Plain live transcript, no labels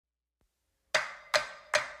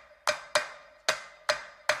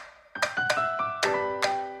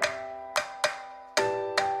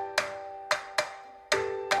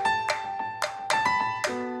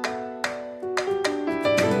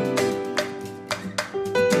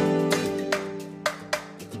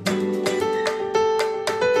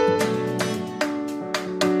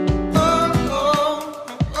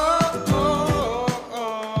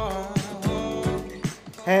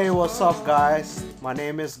up, guys? My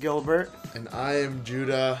name is Gilbert. And I am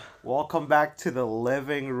Judah. Welcome back to the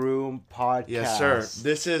Living Room Podcast. Yes, sir.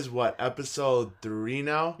 This is episode 3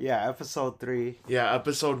 now? Yeah, episode 3. Yeah,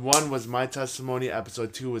 episode 1 was my testimony.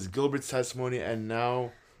 Episode 2 was Gilbert's testimony. And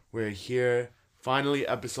now we're here. Finally,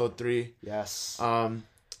 episode 3. Yes.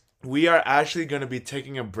 We are actually going to be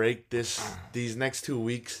taking a break these next 2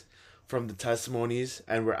 weeks from the testimonies.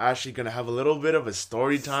 And we're actually going to have a little bit of a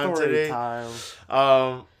story time today.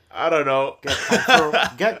 I don't know.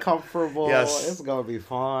 Get comfortable. Yes. It's gonna be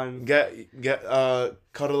fun.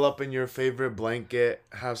 Cuddle up in your favorite blanket.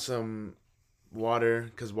 Have some water,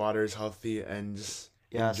 because water is healthy, and just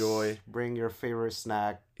enjoy. Bring your favorite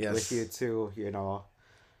snack with you too.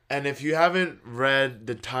 And if you haven't read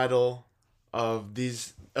the title of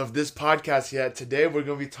this podcast yet, today we're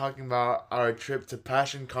gonna be talking about our trip to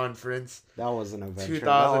Passion Conference. That was an adventure.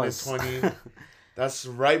 2020. That's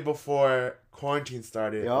right before quarantine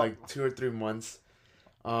started, like 2 or 3 months.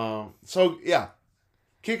 So yeah,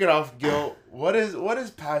 kick it off, Gil. What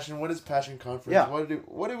is Passion? What is Passion Conference? Yeah.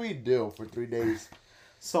 What do we do for 3 days?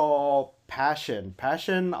 So Passion.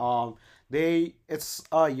 It's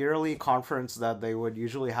a yearly conference that they would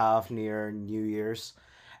usually have near New Year's,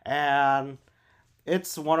 and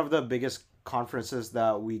it's one of the biggest conferences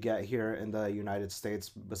that we get here in the United States,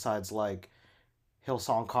 besides like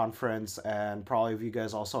Hillsong Conference, and probably if you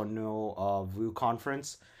guys also know VU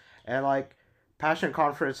Conference. And like Passion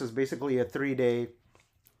Conference is basically a 3-day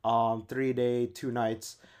 2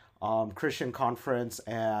 nights Christian conference,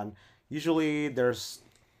 and usually there's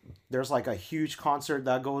like a huge concert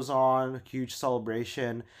that goes on, huge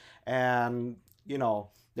celebration, and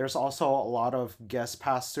there's also a lot of guest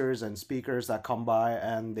pastors and speakers that come by,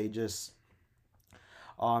 and they just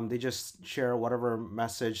share whatever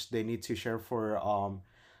message they need to share for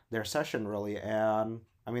their session, really. And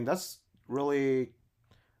I mean, that's really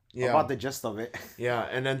about the gist of it. Yeah,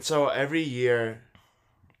 and then so every year,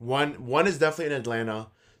 one is definitely in Atlanta.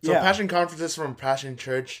 So Passion Conference is from Passion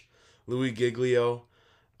Church, Louis Giglio.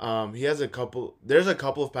 He has there's a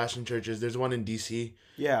couple of Passion churches. There's one in DC.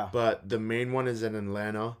 Yeah. But the main one is in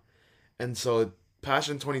Atlanta. And so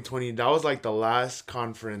Passion 2020, that was like the last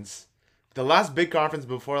conference. The last big conference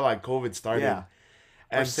before like COVID started. Yeah.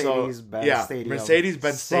 And Mercedes-Benz Stadium.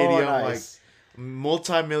 Mercedes-Benz Stadium, nice. like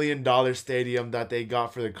multi-million-dollar stadium that they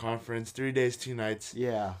got for the conference. 3 days, 2 nights.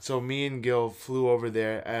 Yeah. So me and Gil flew over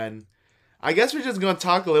there, and I guess we're just gonna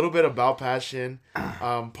talk a little bit about Passion.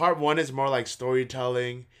 Part 1 is more like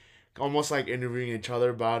storytelling, almost like interviewing each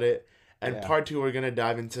other about it. And part 2, we're gonna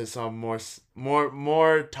dive into some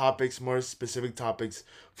more topics, more specific topics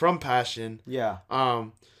from Passion. Yeah.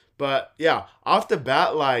 But yeah, off the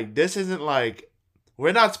bat, like, this isn't like,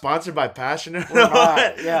 we're not sponsored by Passion.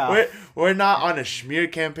 We're not on a smear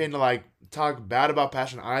campaign to like talk bad about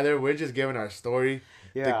Passion either. We're just giving our story,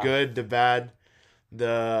 the good, the bad,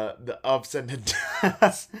 the ups and the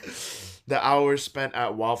downs, the hours spent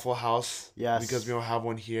at Waffle House. Yes, because we don't have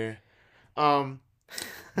one here. But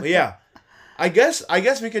yeah, I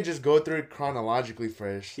guess we could just go through it chronologically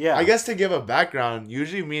first. Yeah, I guess to give a background,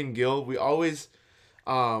 usually me and Gil, we always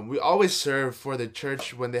serve for the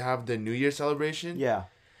church when they have the New Year celebration. Yeah.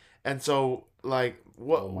 And so, like,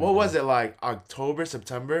 what was it, like, October,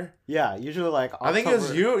 September? Yeah, usually, like, October. I think it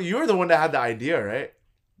was you were the one that had the idea, right?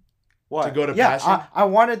 What? To go to Passion? I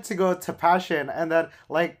wanted to go to Passion, and then,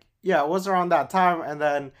 like, it was around that time, and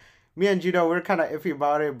then me and Judah, we were kind of iffy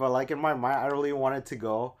about it, but, like, in my mind, I really wanted to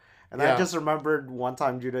go. And I just remembered one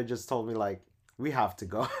time Judah just told me, like, we have to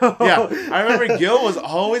go. Yeah, I remember Gil was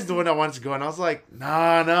always the one that wanted to go, and I was like,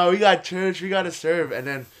 nah, we got church, we got to serve. And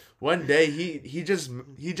then one day he just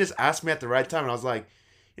asked me at the right time, and I was like,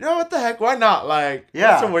 you know what the heck, why not? Like,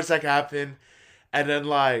 what's the worst that can happen? And then,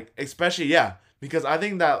 like, especially because I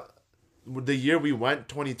think that the year we went,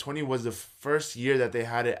 2020, was the first year that they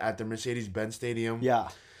had it at the Mercedes-Benz Stadium. Yeah.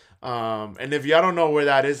 And if y'all don't know where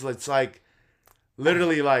that is, it's like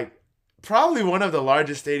literally like probably one of the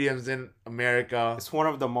largest stadiums in America. It's one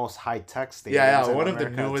of the most high-tech stadiums. Yeah, one of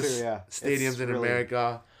the newest stadiums in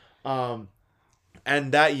America.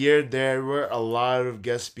 And that year there were a lot of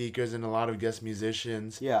guest speakers and a lot of guest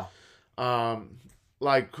musicians. Yeah.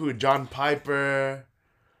 Like who? John Piper.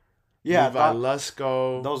 Yeah. Levi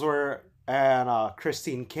Lusko. Those were, and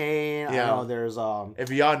Christine Kane. Yeah. I know there's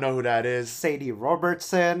if y'all know who that is. Sadie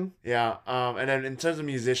Robertson. Yeah. And then in terms of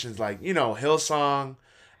musicians, like, Hillsong,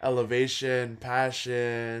 Elevation,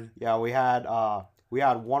 Passion. Yeah, we had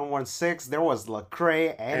 116. There was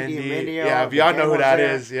Lecrae, Andy Mineo. Yeah, if y'all know who that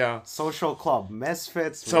is, yeah. Social Club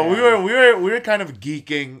Misfits. So man. we were kind of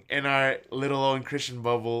geeking in our little own Christian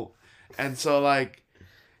bubble, and so like,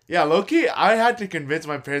 Yeah, low-key, I had to convince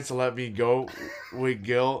my parents to let me go with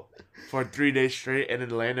Gil for 3 days straight in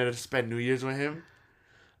Atlanta to spend New Year's with him.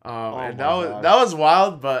 Oh And my gosh. that was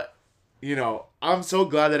wild, but I'm so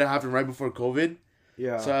glad that it happened right before COVID. So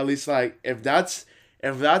Yeah. at least like if that's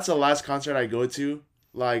the last concert I go to,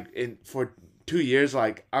 like in for 2 years,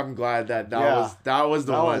 like I'm glad Yeah. that was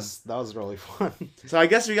the That one. was really fun. So I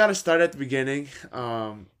guess we got to start at the beginning.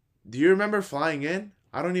 Do you remember flying in?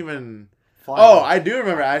 I don't even. Oh, Flying. I do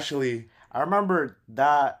remember actually. I remember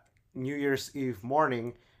that New Year's Eve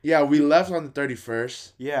morning. Yeah, we left on the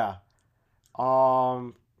 31st. Yeah.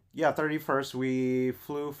 Yeah, 31st we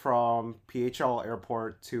flew from PHL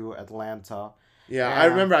airport to Atlanta. Yeah, I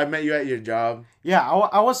And remember I met you at your job. yeah,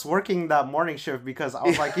 I was working that morning shift because I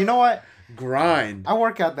was like, you know what? Grind. I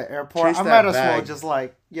work at the airport. Chase I that might as well bag. just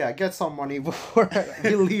like, yeah, get some money before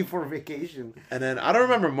we leave for vacation. And then I don't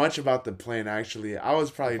remember much about the plane actually. I was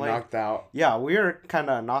probably plane? knocked out. Yeah, we were kind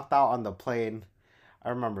of knocked out on the plane. I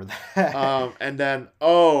remember that. And then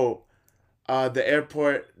the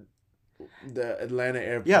airport, the Atlanta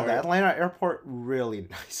airport. Yeah, the Atlanta airport, really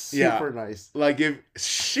nice. Yeah. Super nice. Like if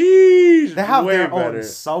sheesh, They have way their better. own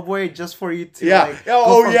subway just for you to Yeah. like Oh,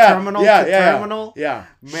 go from yeah. terminal Yeah, to yeah, terminal. Yeah.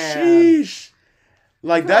 Man. Sheesh.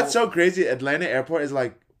 Like No. that's so crazy. Atlanta airport is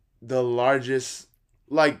like the largest,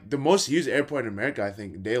 like the most used airport in America, I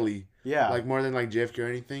think, daily. Yeah. Like more than like JFK or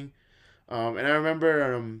anything. And I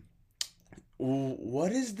remember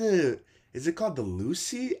what is it called the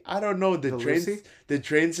Lucy? I don't know The Lucy? the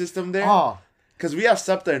train system there. Oh, Cause we have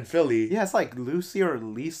SEPTA in Philly. yeah, it's like Lucy or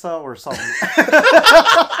Lisa or something.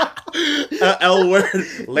 L word,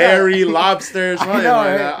 Larry, lobster, something know, like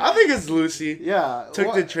right? that. I think it's Lucy. Yeah.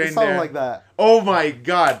 Took the train something there. like that. Oh my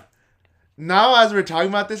god! Now as we're talking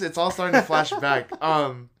about this, it's all starting to flash back.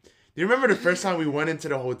 Do you remember the first time we went into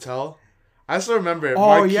the hotel? I still remember it.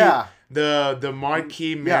 Oh, yeah. The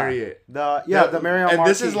Marquis Marriott. The Marriott And Marquis.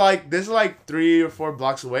 this is like 3 or 4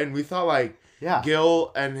 blocks away, and we thought like Yeah.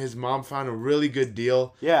 Gil and his mom found a really good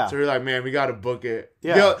deal. Yeah. So we're like, man, we gotta book it.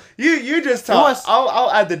 Yeah. Gil, you just tell. was- I'll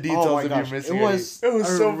add the details Oh my if gosh, you're missing it was any. It was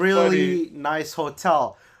a so really funny. nice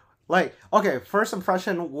hotel. Like, okay, first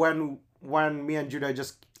impression when me and Judah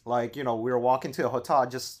just like, we were walking to the hotel, I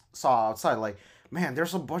just saw outside like, man,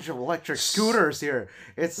 there's a bunch of electric scooters here.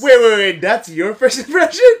 It's Wait, that's your first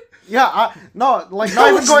impression? yeah, no, like That not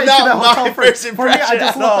even was going to not the my hotel first for me. I impression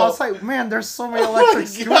just at looked all. outside. Man, there's so many Oh electric my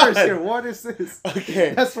scooters God. here. What is this?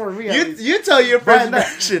 Okay. That's for me. At You least. you tell your But first and then-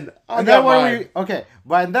 impression. I And got then when mine.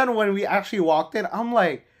 but then when we actually walked in, I'm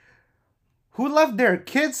like, who left their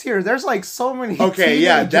kids here? There's like so many. Okay,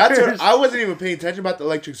 yeah, that's teenagers. what I wasn't even paying attention about the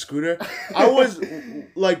electric scooter. I was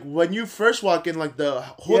like, when you first walk in, like the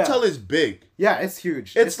hotel is big. Yeah, it's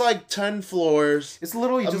huge. It's like 10 floors. it's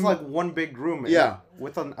literally just like one big room. Yeah.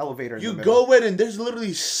 with an elevator. In You the middle. go in and there's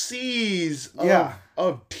literally seas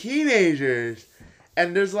of teenagers.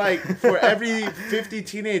 And there's like, for every 50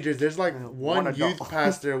 teenagers, there's like one adult. youth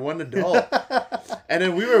pastor, one adult. And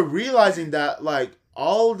then we were realizing that like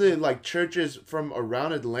all the like churches from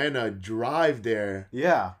around Atlanta drive there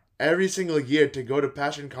Yeah, every single year to go to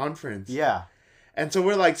Passion Conference. yeah, And so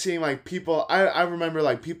we're like seeing like people, I remember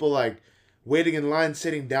like people like waiting in line,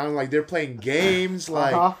 sitting down, like they're playing games,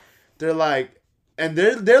 like they're like, and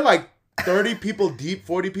they're like 30 people deep,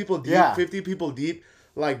 40 people deep, Yeah. 50 people deep,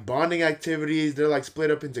 like bonding activities. They're like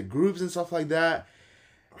split up into groups and stuff like that.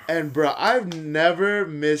 And bro, I've never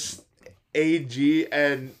missed AG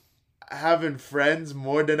and having friends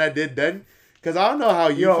more than I did then. Cause I don't know how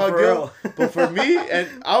you Yo, felt, for Gil, real. but for me, and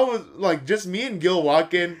I was like, just me and Gil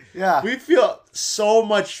walking. Yeah. We feel so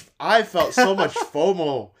much. I felt so much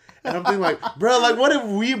FOMO, and I'm thinking like, bro, like, what if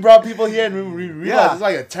we brought people here and we realized Yeah. it's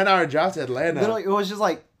like a 10-hour drive to Atlanta? Literally, it was just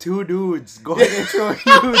like two dudes going into a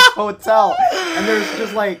huge hotel, and there's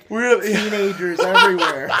just like teenagers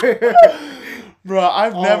everywhere. Bro,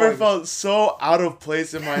 I've Oh never my felt so out of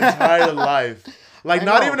place in my entire life. Like, I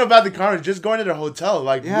not know. even about the conference, just going to the hotel.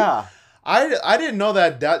 Like, Yeah. I didn't know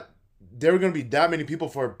that there were gonna be that many people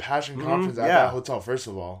for a Passion Conference at yeah. that hotel. First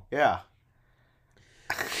of all, Yeah.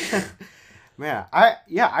 Man,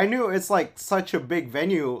 I knew it's like such a big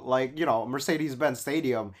venue, like, Mercedes-Benz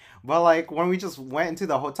Stadium. But like when we just went into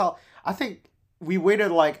the hotel, I think we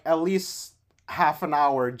waited like at least half an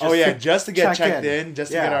hour just to get check checked in,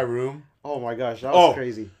 just to get Yeah. our room. Oh my gosh, that was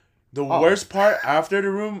crazy. The worst part after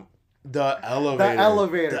the room, the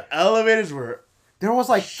elevator. The elevators were. There was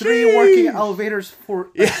like 3 working elevators for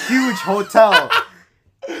a huge hotel.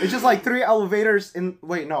 It's just like 3 elevators in.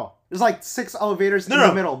 Wait, no. There's like 6 elevators in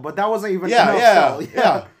the middle, but that wasn't even enough.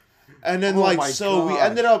 Yeah. And then Oh like my so we gosh.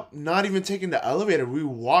 ended up not even taking the elevator. We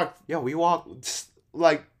walked Yeah, we walked.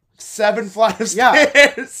 like 7 flight of Yeah.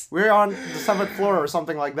 stairs. We were on the 7th floor or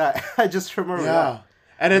something like that. I just remember Yeah. that.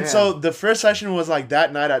 And then Man. so the first session was like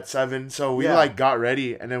that night at 7. So we Yeah. like got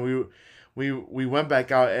ready and then we went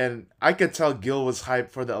back out and I could tell Gil was hyped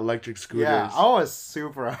for the electric scooters. Yeah, I was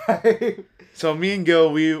super hyped. So me and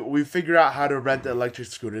Gil, we figured out how to rent the electric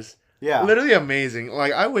scooters. Yeah. Literally amazing.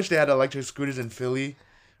 Like I wish they had electric scooters in Philly.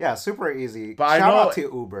 Yeah, super easy. But Shout I know, out to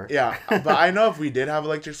Uber. Yeah, but I know if we did have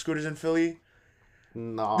electric scooters in Philly,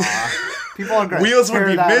 nah, people are gonna wheels would tear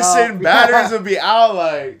be that missing, up. batteries Yeah. would be out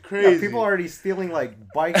like crazy. Yeah, people are already stealing like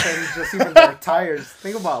bikes and just even their tires.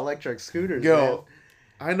 Think about electric scooters, man. Yo,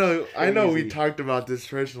 I know we Crazy. talked about this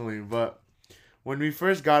personally, but when we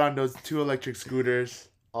first got on those 2 electric scooters,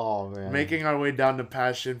 Oh man. making our way down to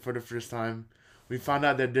Passion for the first time, we found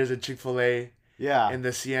out that there's a Chick-fil-A Yeah. in the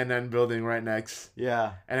CNN building right next.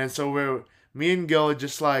 Yeah. And then so me and Gil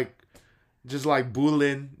just like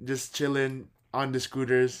booling, just chilling on the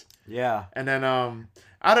scooters. Yeah. And then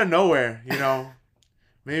out of nowhere, you know,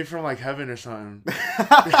 maybe from like heaven or something,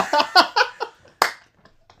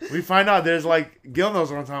 we find out there's like Gil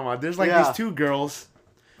knows what I'm talking about. There's like Yeah. these 2 girls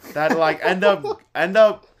that like end up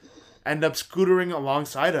scootering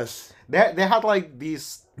alongside us. They had like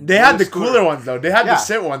these. They had the scooter- cooler ones though. They had Yeah. the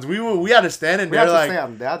sit ones. We had to stand and We they're had to like.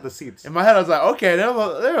 stand. They had the seats. In my head, I was like, okay, they're a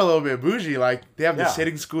little bit bougie. Like they have the Yeah.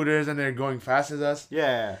 sitting scooters and they're going fast as us.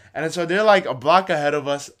 Yeah. And then so they're like a block ahead of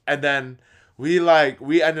us, and then we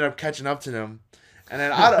ended up catching up to them. And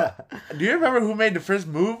then do you remember who made the first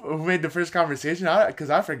move? Or who made the first conversation? Because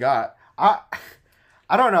I forgot. I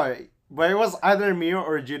don't know, but it was either me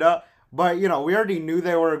or Judah. But you know, we already knew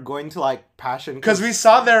they were going to like Passion Because we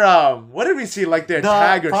saw their what did we see? Like their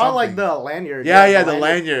tag or probably something. like the lanyard. Yeah, the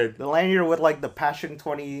lanyard. The lanyard with like the Passion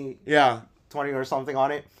 20 Yeah. or something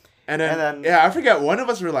on it. And then, And then- yeah, I forget. One of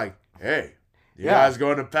us were like, "Hey, you Yeah. guys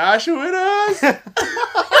going to Passion with us?"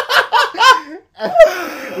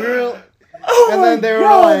 We were, Oh and my then they were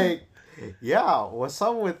God. like, "Yeah, what's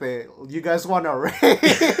up with it? You guys want to race?"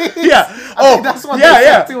 Yeah. I think that's what yeah, they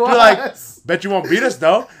yeah. said to They're like, us. bet you won't beat us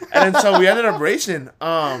though. And then so we ended up racing.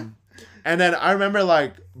 And then I remember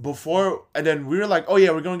like before, and then we were like, oh yeah,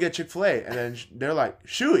 we're gonna get Chick-fil-A. And then they're like,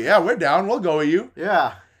 shoot, yeah, we're down. We'll go with you.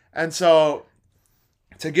 Yeah. And so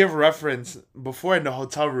to give reference, before in the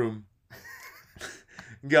hotel room,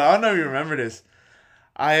 Gil, I don't know if you remember this.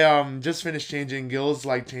 I just finished changing. Gil's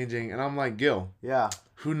like changing, and I'm like, Gil, Yeah.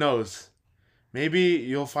 who knows? Maybe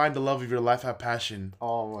you'll find the love of your life at Passion.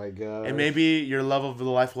 Oh my god. And maybe your love of the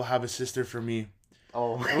life will have a sister for me.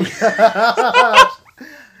 Oh my gosh.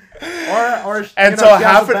 or And you so know, she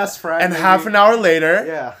has half a best friend. maybe. half an hour later,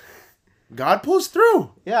 Yeah. God pulls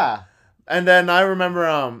through. Yeah. And then I remember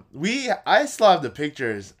I still have the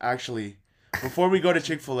pictures actually. Before we go to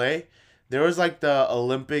Chick-fil-A, there was like the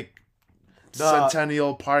Olympic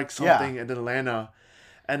Centennial Park something in Atlanta.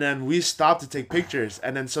 And then we stopped to take pictures.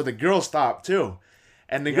 And then so the girls stopped too.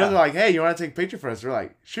 And the girls are like, hey, you want to take a picture for us? We're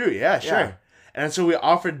like, shoot, yeah, sure. Yeah. And so we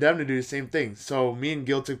offered them to do the same thing. So me and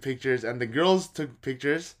Gil took pictures and the girls took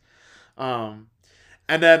pictures. And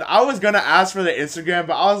then I was going to ask for the Instagram,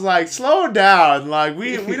 but I was like, slow down. Like,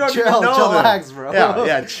 we don't Chill, even know them. chillax, bro.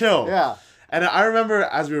 Yeah, chill. Yeah. And I remember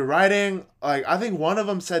as we were riding, like, I think one of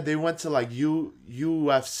them said they went to, like,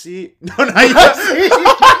 UFC. No, not UFC.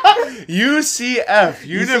 UCF.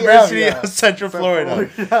 University yeah. of Central Florida.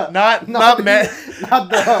 Florida. Not Not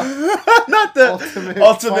the not the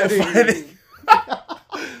ultimate fighting.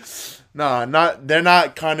 No, they're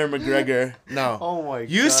not Conor McGregor. No. Oh my god.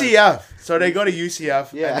 UCF. So they go to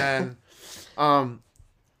UCF. Yeah. And then,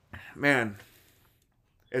 man,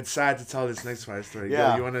 it's sad to tell this next part story.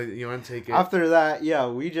 Yeah. Yo, you wanna take it? After that, yeah,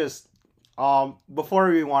 we just before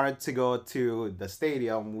we wanted to go to the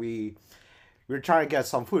stadium, we were trying to get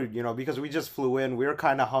some food, you know, because we just flew in. We were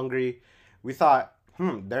kind of hungry. We thought,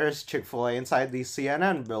 there's Chick-fil-A inside the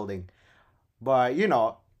CNN building. But you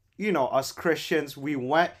know, us Christians, we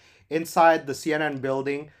went inside the CNN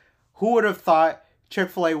building. Who would have thought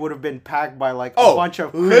Chick-fil-A would have been packed by like a bunch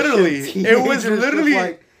of Christian literally, it was teenagers literally just,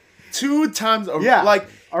 like, 2 times. Yeah, like if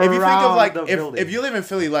you think of around like the building. if you live in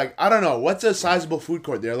Philly, like I don't know what's a sizable food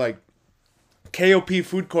court there, like KOP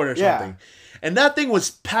food court or Yeah. something, and that thing was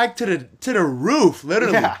packed to the roof,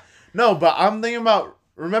 literally. Yeah. No, but I'm thinking about.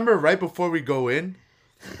 Remember, right before we go in,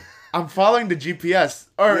 I'm following the GPS,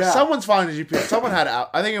 or Yeah. someone's following the GPS. Someone had,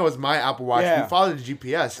 I think it was my Apple Watch. Yeah. We followed the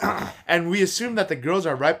GPS, and we assumed that the girls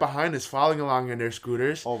are right behind us, following along in their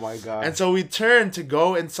scooters. oh my god. And so we turned to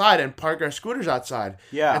go inside and park our scooters outside.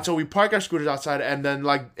 Yeah. And so we park our scooters outside, and then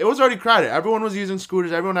like it was already crowded. Everyone was using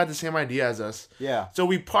scooters. Everyone had the same idea as us. yeah. So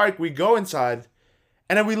we park, we go inside,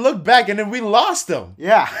 and then we look back, and then we lost them.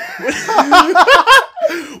 Yeah.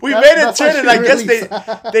 We made a turn, and I guess really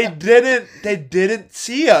sad. they didn't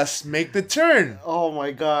see us make the turn. Oh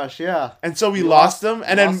my gosh, yeah. And so we You lost them,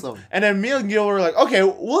 and lost them. then me and Gil were like, okay,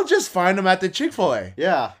 we'll just find them at the Chick-fil-A.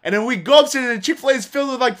 Yeah. And then we go upstairs, and the Chick-fil-A is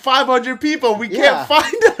filled with like 500 people. We Yeah. can't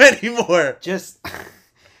find them anymore. Just,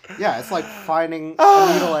 yeah, it's like finding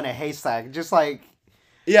a needle in a haystack. Just like,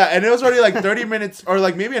 Yeah, and it was already like 30 minutes or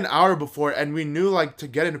like maybe an hour before, and we knew like to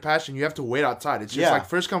get into Passion, you have to wait outside. It's just like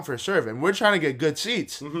first come, first serve, and we're trying to get good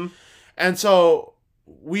seats. mm-hmm. And so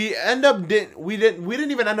we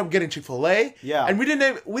didn't even end up getting Chick-fil-A. Yeah. And we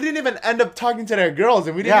didn't even end up talking to their girls,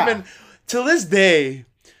 and we didn't Yeah. even till this day.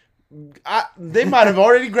 They might have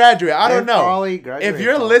already graduated. I don't know. Probably graduated. If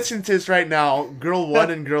you're listening to this right now, girl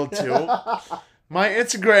 1 and girl 2, my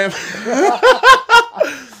Instagram.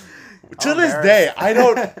 To this day, I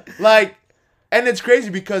don't like, and it's crazy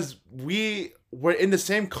because we were in the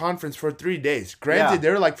same conference for 3 days. Granted,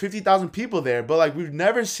 there were like 50,000 people there, but like we've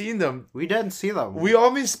never seen them. We didn't see them. We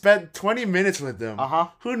only spent 20 minutes with them.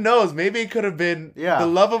 Who knows? Maybe it could have been the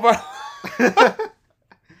love of our.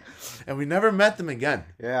 And we never met them again.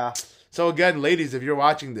 Yeah. So again, ladies, if you're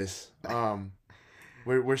watching this,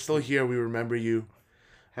 we're still here. We remember you.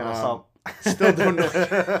 Hit us up. Still don't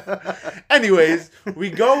know. Anyways,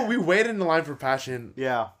 we wait in the line for Passion.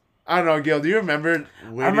 Yeah. I don't know, Gil. Do you remember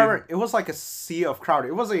waiting? I remember it was like a sea of crowd.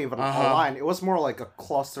 It wasn't even a line. It was more like a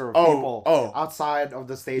cluster of people outside of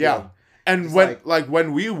the stadium. Yeah. And it's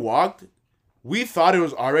when we walked, we thought it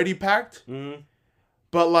was already packed. Mm-hmm.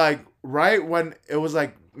 But like right when it was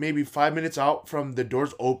like maybe 5 minutes out from the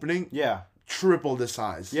doors opening, triple the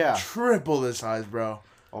size. Yeah. Triple the size, bro.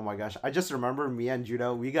 Oh my gosh. I just remember me and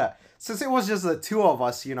Judah, since it was just the two of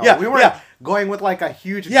us, we weren't going with like a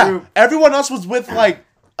huge group. Everyone else was with like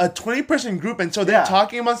a 20-person group, and so they're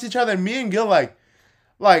talking amongst each other, and me and Gil like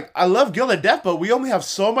I love Gil to death, but we only have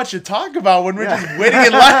so much to talk about when we're just waiting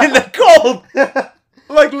in line in the cold.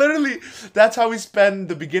 Like literally, that's how we spend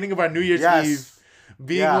the beginning of our New Year's Eve.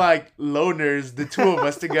 Being like loners, the two of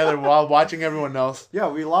us together while watching everyone else. Yeah,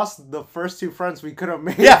 we lost the first two friends we could have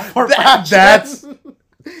made. Yeah, for that's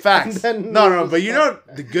facts. Then No, but you know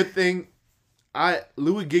the good thing,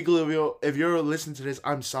 Louis Giglio, if you're listening to this,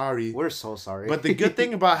 I'm sorry. We're so sorry. But the good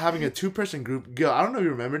thing about having a 2-person group, Gil, I don't know if you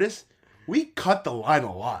remember this, we cut the line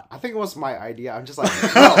a lot. I think it was my idea. I'm just like,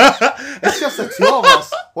 no, it's just the two of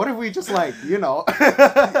us. What if we just like,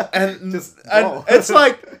 and it's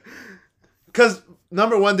like, because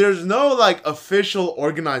number one, there's no like official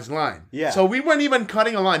organized line. Yeah. So we weren't even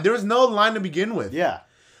cutting a line. There was no line to begin with. Yeah.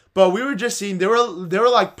 But we were just seeing there were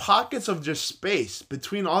like pockets of just space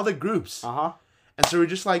between all the groups. And so we're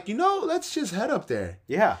just like, let's just head up there.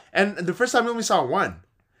 Yeah. And the first time we only saw one.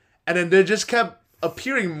 And then they just kept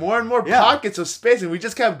appearing more and more pockets of space, and we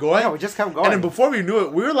just kept going. Yeah, we just kept going. And then before we knew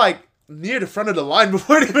it, we were like near the front of the line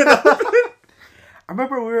before it even opened. I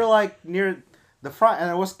remember we were like near the front,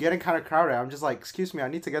 and it was getting kind of crowded. I'm just like, excuse me, I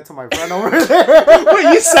need to get to my friend over there. Wait,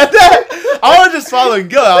 you said that? I was just following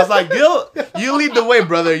Gil. I was like, Gil, you lead the way,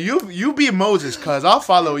 brother. You be Moses, cuz I'll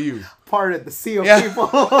follow you. Parted the sea of people.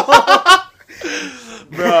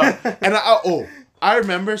 Bro. And I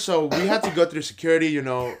remember, so we had to go through security,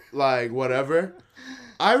 like whatever.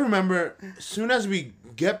 I remember as soon as we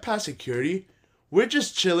get past security, we're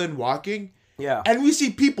just chilling, walking. Yeah. And we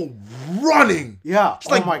see people running. Yeah. It's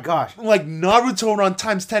like, oh my gosh. Like Naruto run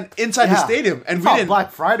times 10 inside the stadium. And we didn't.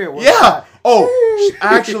 Black Friday was. Yeah. That. Oh,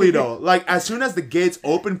 actually though, like as soon as the gates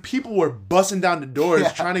opened, people were busting down the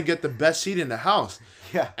doors trying to get the best seat in the house.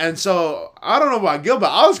 Yeah. And so I don't know about Gil,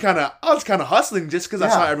 but I was kind of hustling just because I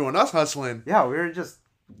saw everyone else hustling. Yeah, we were just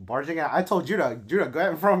barging out. I told Judah, go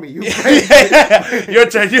ahead in front of me. You Your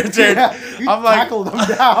turn. Yeah, you I'm like tackled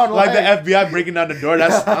them down. Like the FBI breaking down the door.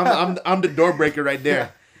 That's I'm the door breaker right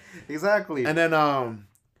there. Yeah, exactly. And then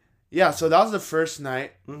so that was the first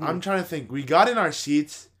night. Mm-hmm. I'm trying to think. We got in our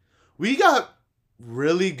seats. We got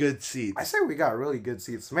really good seats. I say we got really good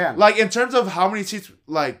seats, man. Like in terms of how many seats,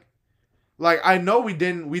 like I know we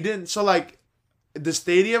didn't. So like the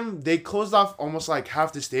stadium, they closed off almost like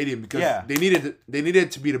half the stadium because they needed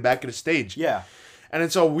it to be the back of the stage. Yeah. And then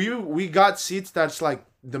so we got seats that's like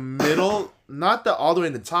the middle, not the all the way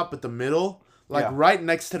in the top, but the middle, like right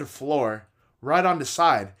next to the floor, right on the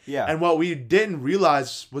side. Yeah. And what we didn't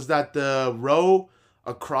realize was that the row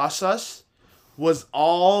across us was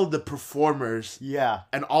all the performers. Yeah.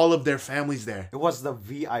 And all of their families there. It was the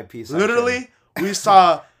VIP section. Literally, we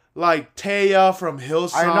saw like Taya from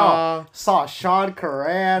Hillsong. I know. Saw Sean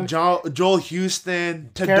Curran. Joel Houston.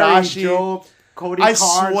 Tadashi. Cody I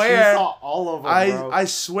Carnes, swear, you saw all of them, bro. I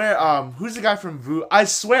swear, who's the guy from Vu? I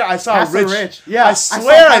swear I saw Pastor Rich. Yeah, I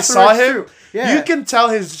swear I saw Rich him. too. Yeah. You can tell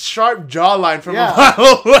his sharp jawline from Yeah. a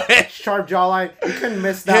mile away. Sharp jawline. You couldn't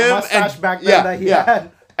miss that Him mustache and- back then that he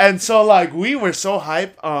had. And so like we were so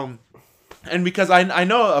hype. And because I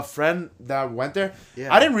know a friend that went there.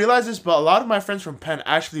 Yeah. I didn't realize this, but a lot of my friends from Penn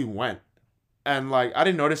actually went. And like I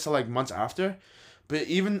didn't notice till like months after. But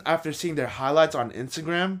even after seeing their highlights on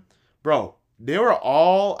Instagram, bro, they were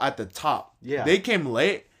all at the top. Yeah. They came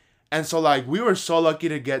late. And so like we were so lucky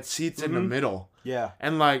to get seats in the middle. Yeah.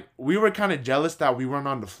 And like we were kind of jealous that we weren't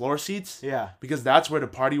on the floor seats. Yeah. Because that's where the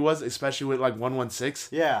party was, especially with like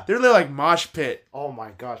 116. Yeah. They're like mosh pit. Oh my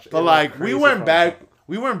gosh. But like we weren't bad.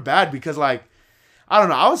 We weren't bad because like I don't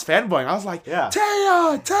know. I was fanboying. I was like, Yeah.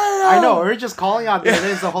 Taya. I know. We were just calling out their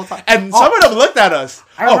names the whole time. And some of them looked at us.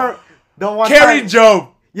 I remember the one Carrie time. Job.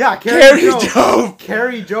 Yeah, Carrie Job.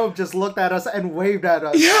 Carrie Job just looked at us and waved at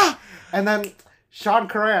us. Yeah. And then Sean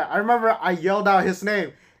Correa. I remember I yelled out his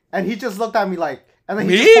name, and he just looked at me like. And then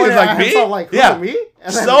he Me? just pointed Like at me? himself like, who, Yeah. me?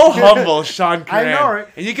 And then, So humble, Sean I Curran. know, right?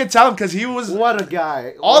 And you can tell him because he was What a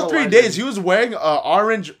guy! all What a 3 legend. days. He was wearing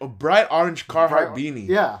a bright orange Carhartt beanie.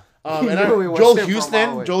 Yeah. And He knew it was Joel him from a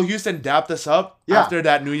mile away. Houston dapped us up Yeah. after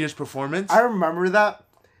that New Year's performance. I remember that.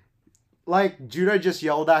 Like, Judah just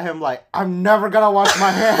yelled at him, like, I'm never gonna wash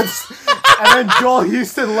my hands. And then Joel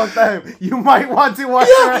Houston looked at him, you might want to wash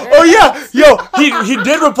your hands. Oh yeah, yo, he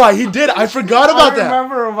did reply. He did. I forgot about that. I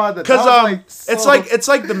remember about that. Because That was, it's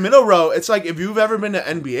like the middle row. It's like if you've ever been to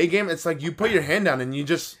an NBA game, it's like you put your hand down and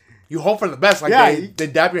you hope for the best. Like Yeah, they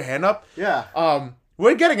dap your hand up. Yeah.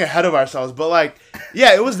 We're getting ahead of ourselves, but like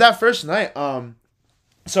yeah, it was that first night.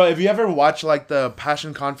 So if you ever watch like the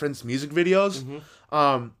Passion Conference music videos,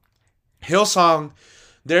 Hillsong,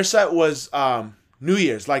 their set was New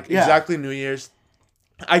Year's, like exactly New Year's.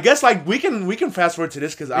 I guess like we can fast forward to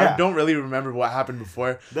this because I don't really remember what happened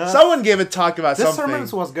before. Someone gave a talk about This something. sermon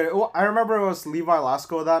was good. I remember it was Levi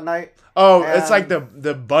Lasco that night. Oh, and it's like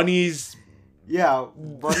the bunnies. Yeah,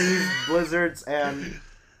 bunnies, blizzards, and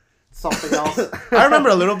something else. I remember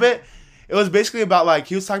a little bit. It was basically about like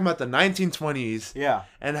he was talking about the 1920s. Yeah.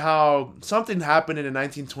 And how something happened in the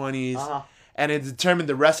 1920s. Uh-huh. And it determined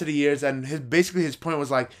the rest of the years. And his point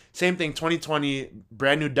was like, same thing, 2020,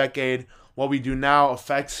 brand new decade. What we do now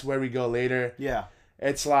affects where we go later. Yeah.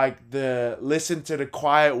 It's like listen to the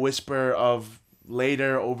quiet whisper of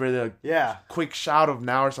later over the quick shout of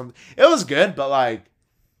now or something. It was good, but like,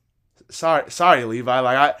 sorry, Levi.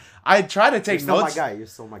 Like I try to take notes. You're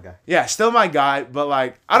still my guy. Yeah, still my guy. But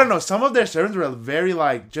like, I don't know. Some of their sermons were very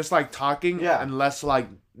like just like talking, and less like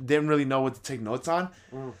didn't really know what to take notes on.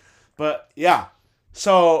 But yeah,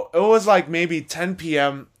 so it was like maybe 10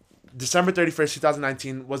 p.m. December 31st,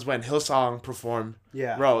 2019 was when Hillsong performed.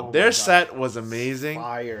 Yeah. Bro, their set was amazing.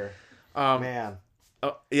 Fire. Man.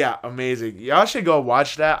 Yeah, amazing. Y'all should go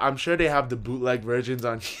watch that. I'm sure they have the bootleg versions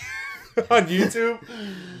on on YouTube.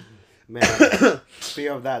 Man,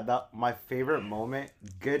 speaking of that, my favorite moment,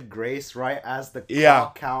 Good Grace, right as the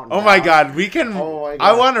clock count. Oh my God, we can. Oh my God.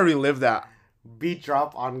 I want to relive that. Beat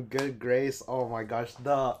drop on Good Grace. Oh my gosh,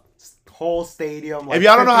 the whole stadium. Like if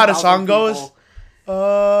y'all don't know how the song people. goes,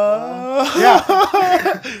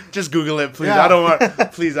 yeah, just Google it, please. Yeah. I don't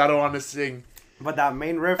want to sing. But that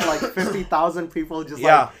main riff, like 50,000 people just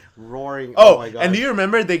like roaring. Oh my God. and do you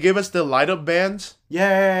remember they gave us the light up bands?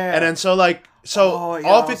 Yeah. And then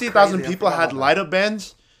all 50,000 people had light up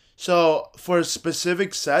bands. So for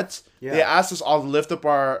specific sets, they asked us all to lift up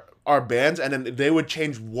our bands, and then they would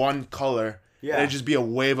change one color. Yeah. And it'd just be a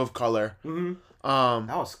wave of color. Mm-hmm.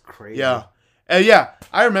 That was crazy. Yeah. And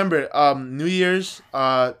I remember New Year's,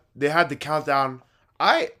 they had the countdown.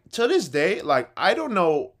 To this day, like, I don't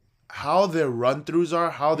know how their run-throughs are,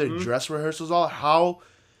 how their dress rehearsals are, how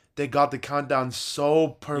they got the countdown so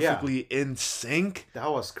perfectly in sync. That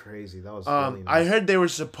was crazy. That was really nice. I heard they were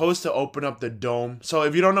supposed to open up the dome. So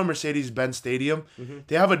if you don't know Mercedes-Benz Stadium,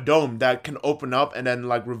 they have a dome that can open up and then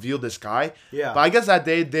like reveal the sky. Yeah. But I guess that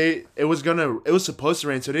day it was supposed to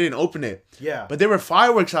rain, so they didn't open it. Yeah. But there were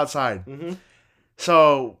fireworks outside.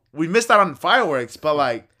 So we missed out on fireworks, but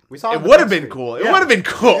like we saw it would have been cool. It would have been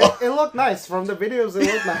cool. It looked nice from the videos. It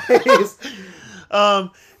looked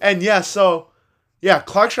nice. And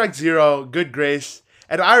Clock Strike Zero, Good Grace,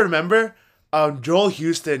 and I remember Joel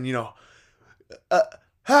Houston.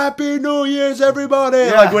 Happy New Year's,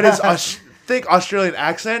 everybody! Like with his thick Australian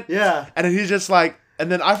accent. Yeah. And then he's just like,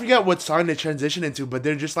 and then I forget what song they transition into, but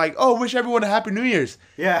they're just like, "Oh, wish everyone a Happy New Year's."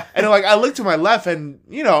 Yeah. And then, like I look to my left, and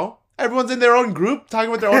everyone's in their own group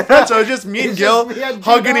talking with their own friends. So it's just me and It's Gil just me and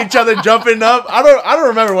hugging Judah. each other, jumping up. I don't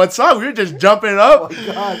remember what song. We were just jumping up. Oh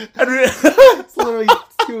my god. And It's literally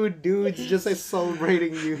two dudes just like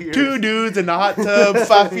celebrating New Year's. two dudes in the hot tub,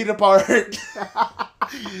 5 feet apart.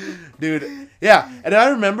 Dude, yeah. And I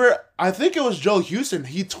remember, I think it was Joe Houston.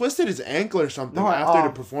 He twisted his ankle or something No, after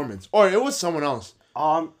the performance. Or it was someone else.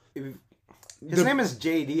 His name is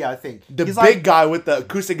JD, I think. The He's big guy with the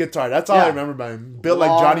acoustic guitar. That's all I Yeah. remember about him. Built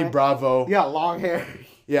like Johnny Bravo. Yeah, long hair.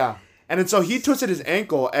 Yeah. And then so he twisted his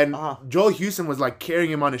ankle, and Joel Houston was like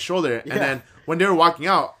carrying him on his shoulder. Yeah. And then when they were walking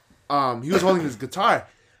out, he was holding his guitar.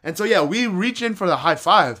 And so yeah, we reach in for the high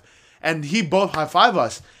five, and he both high five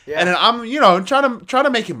us. Yeah. And then I'm, trying to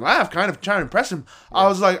make him laugh, kind of trying to impress him. Yeah. I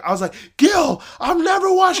was like, Gil, I'm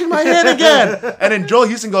never washing my hand again. And then Joel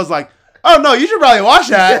Houston goes like, oh no, you should probably wash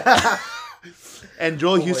that. Yeah. And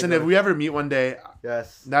Joel Houston, if we ever meet one day,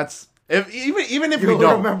 yes, that's even if You'll we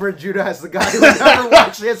don't remember Judah as the guy who never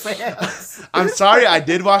washed his hands. I'm sorry, I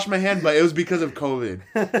did wash my hand, but it was because of COVID.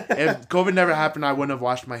 If COVID never happened, I wouldn't have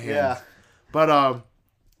washed my hands. Yeah. But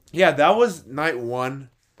yeah, that was night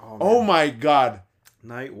one. Oh my god.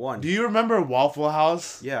 Night one. Do you remember Waffle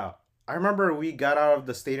House? Yeah. I remember we got out of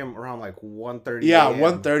the stadium around like 1:30. Yeah,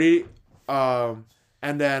 1:30.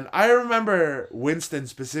 And then I remember Winston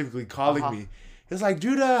specifically calling me. He was like,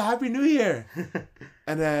 Judah, Happy New Year.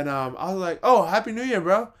 And then I was like, oh, Happy New Year,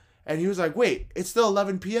 bro. And he was like, wait, it's still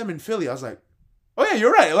 11 p.m. in Philly. I was like, oh yeah,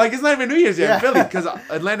 you're right. Like, it's not even New Year's yet in Philly because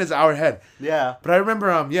Atlanta's an hour ahead. Yeah. But I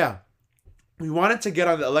remember, we wanted to get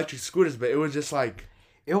on the electric scooters, but it was just like...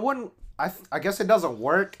 It wouldn't... I guess it doesn't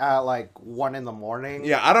work at like 1 a.m.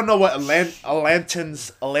 Yeah, I don't know what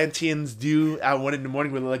Atlanteans do at 1 a.m.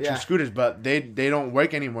 with electric scooters, but they don't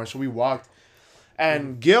work anymore. So we walked.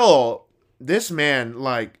 And Gil, this man,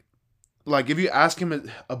 like if you ask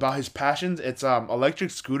him about his passions, it's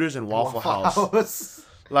electric scooters and Waffle House.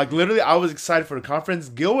 Like literally, I was excited for the conference.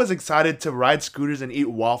 Gil was excited to ride scooters and eat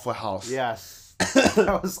Waffle House. Yes.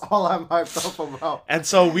 That was all I'm hyped up about. And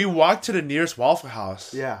so we walked to the nearest Waffle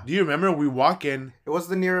House. Yeah. Do you remember? We walk in. It was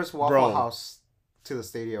the nearest Waffle House to the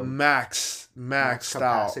stadium. Max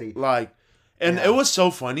capacity. Like, and it was so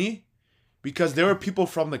funny because there were people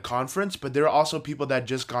from the conference, but there were also people that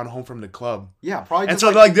just gone home from the club. Yeah, probably. And so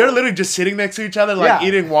like they're literally just sitting next to each other, like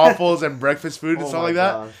eating waffles and breakfast food and stuff like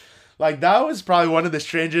that. Like that was probably one of the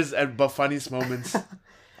strangest but funniest moments.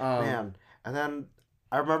 Man, and then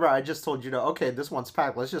I remember I just told you okay, this one's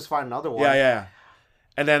packed. Let's just find another one. Yeah.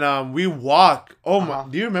 And then we walk. Oh my!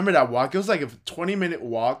 Do you remember that walk? It was like a 20-minute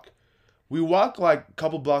walk. We walk like a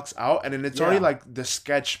couple blocks out, and then it's already like the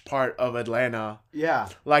sketch part of Atlanta. Yeah.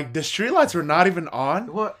 Like the streetlights were not even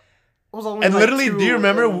on. What? It was only and like literally, do you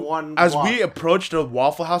remember as block. we approached the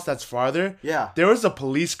Waffle House that's farther? Yeah. There was a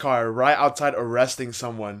police car right outside arresting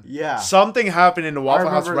someone. Yeah. Something happened in the Waffle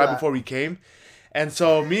House right before we came, and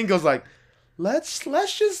so me and Gil's like, let's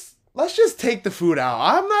just take the food out.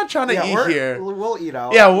 I'm not trying to eat here. We'll eat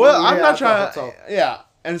out. Yeah, I'm not trying to. Yeah,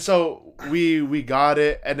 and so we got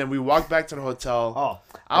it, and then we walked back to the hotel. Oh,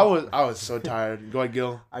 I was so tired. Go ahead,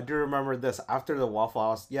 Gil. I do remember this after the Waffle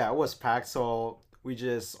House. Yeah, it was packed, so we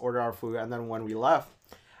just ordered our food, and then when we left,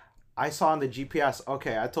 I saw on the GPS.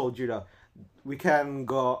 Okay, I told you we can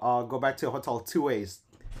go back to the hotel 2 ways.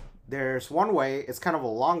 There's one way. It's kind of a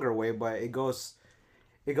longer way, but it goes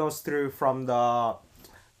through from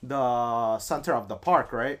the center of the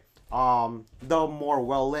park, right? The more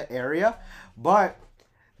well-lit area. But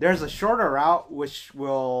there's a shorter route which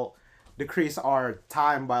will decrease our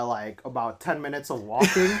time by like about 10 minutes of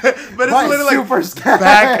walking. But it's literally super scary.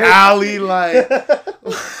 Back alley, like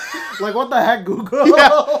like what the heck, Google?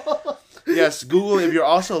 Yeah. Yes, Google, if you're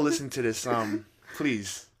also listening to this,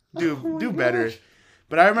 please do better. Gosh.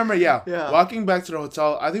 But I remember, walking back to the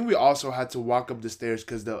hotel, I think we also had to walk up the stairs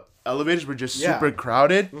because the elevators were just super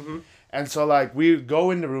crowded. Mm-hmm. And so, like, we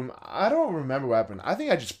go in the room. I don't remember what happened. I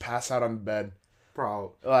think I just passed out on the bed.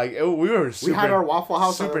 Bro. Like, we had our Waffle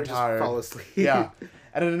House super and tired. Just fell asleep. Yeah.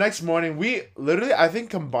 And then the next morning, we literally, I think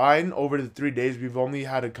combined over the 3 days, we've only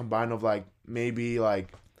had a combine of, like, maybe,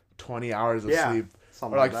 like, 20 hours of sleep.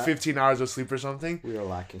 Or, like 15 hours of sleep or something. We were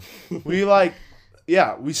lacking. We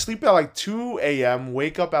sleep at like 2 a.m.,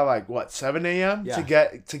 wake up at like, 7 a.m. to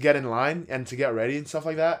get in line and to get ready and stuff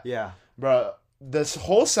like that. Yeah. Bro, this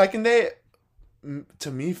whole second day, to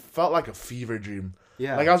me, felt like a fever dream.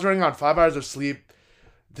 Yeah. Like I was running on 5 hours of sleep.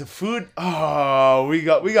 The food, we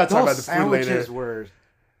got to talk about the food later. Sandwiches were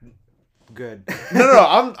good.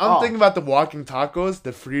 No, I'm thinking about the walking tacos, the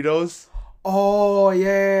Fritos. Oh,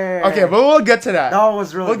 yeah. Okay, but we'll get to that. That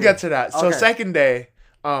was really good. We'll get to that. So second day,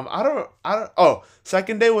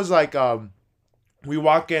 second day was like, we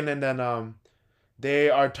walk in and then they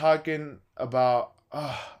are talking about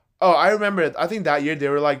oh, I remember it. I think that year they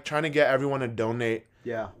were like trying to get everyone to donate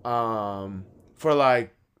Yeah. for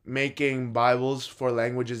like making Bibles for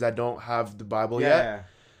languages that don't have the Bible yet. Yeah.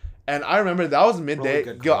 And I remember that was midday. Really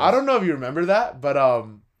good Gil, I cause. don't know if you remember that, but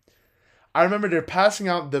I remember they're passing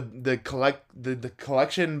out the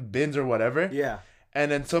collection bins or whatever. Yeah. And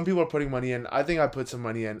then some people are putting money in. I think I put some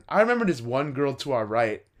money in. I remember this one girl to our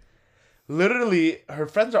right. Literally, her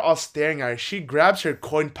friends are all staring at her. She grabs her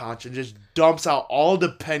coin pouch and just dumps out all the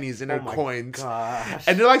pennies in her coins. Gosh.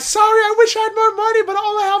 And they're like, sorry, I wish I had more money, but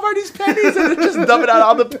all I have are these pennies. And they're just dumping out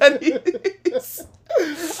all the pennies.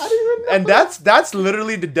 I didn't even know. And that's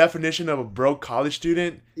literally the definition of a broke college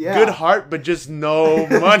student. Yeah. Good heart, but just no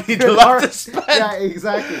money Good left heart. to spend. Yeah,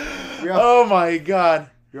 exactly. Oh my God.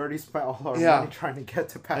 We already spent all our Yeah. money trying to get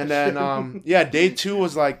to Passion. And then, yeah, day 2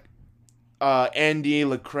 was like Andy,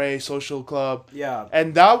 Lecrae, Social Club. Yeah.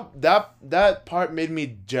 And that part made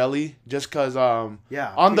me jelly just because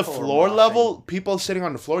Yeah. on the people were floor moshing. level, people sitting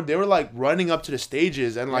on the floor, they were like running up to the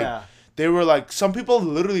stages and like Yeah. they were like, some people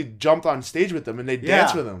literally jumped on stage with them and they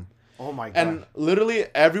danced with them. Oh my god. And literally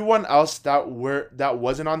everyone else that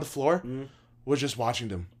wasn't on the floor was just watching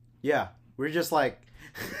them. Yeah. We're just like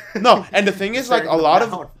No, and the thing is like a staring lot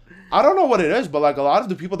them of down. I don't know what it is, but like a lot of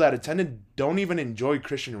the people that attended don't even enjoy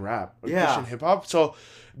Christian rap or Yeah. Christian hip hop. So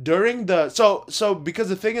during the so because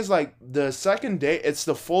the thing is like the second day, it's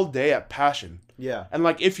the full day at Passion. Yeah. And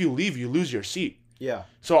like if you leave, you lose your seat. Yeah.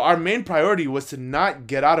 So our main priority was to not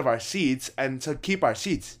get out of our seats and to keep our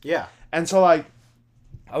seats. Yeah. And so like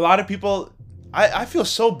a lot of people I feel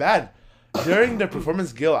so bad. During the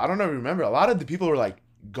performance, Gil, I don't know if you remember, a lot of the people were like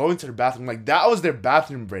going to the bathroom. Like that was their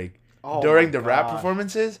bathroom break during my the rap gosh.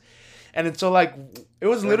 performances. And it's so like it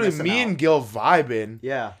was They're literally missing me out. and Gil vibing.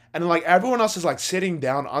 Yeah. And like everyone else is like sitting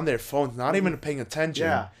down on their phones, not even paying attention.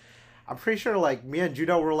 Yeah. I'm pretty sure like me and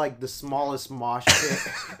Judah were like the smallest mosh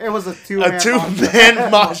pit. It was a A two-man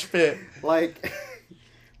 2-man mosh pit. Like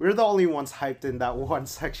we were the only ones hyped in that one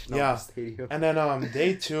section Yeah. of the stadium. And then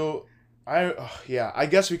day 2, I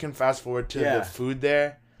guess we can fast forward to Yeah. the food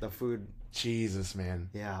there. The food. Jesus, man.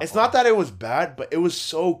 Yeah. It's not that it was bad, but it was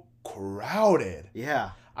so crowded.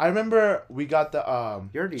 Yeah. I remember we got the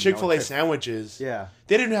You already know Chick-fil-A Chick- sandwiches. Yeah.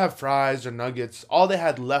 They didn't have fries or nuggets. All they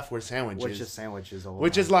had left were sandwiches. Which is sandwiches.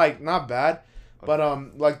 Which is like not bad. But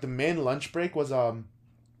like the main lunch break was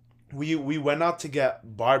we went out to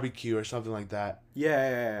get barbecue or something like that.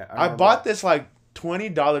 Yeah. I bought this like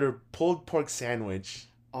 $20 pulled pork sandwich.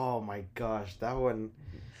 Oh my gosh, that one.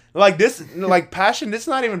 Like this, like Passion. This is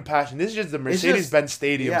not even Passion. This is just the Mercedes-Benz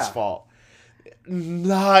Stadium's yeah. fault.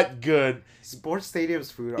 Not good. Sports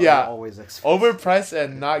stadiums food are Yeah. always expensive. Overpriced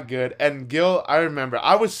and not good. And Gil, I remember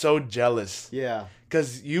I was so jealous Yeah.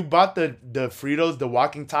 because you bought the Fritos, the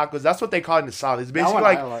walking tacos. That's what they call it in the South. It's That basically one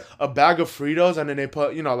like I like. a bag of Fritos, and then they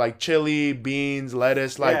put like chili, beans,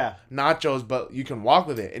 lettuce, like Yeah. nachos, but you can walk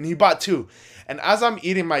with it. And he bought 2. And as I'm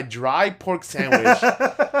eating my dry pork sandwich,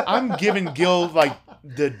 I'm giving Gil like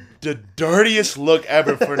the dirtiest look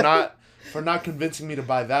ever for not convincing me to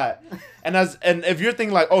buy that. And if you're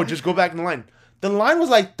thinking like, oh, just go back in the line. The line was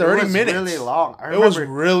like 30 minutes. It was really long. I It was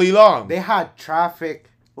remember really long. they had traffic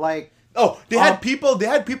like they had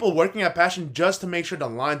people working at Passion just to make sure the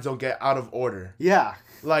lines don't get out of order. yeah.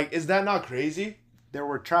 Like, is that not crazy? There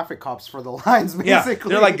were traffic cops for the lines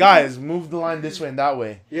basically. Yeah, they're like, guys, move the line this way and that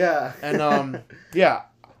way. Yeah. And yeah,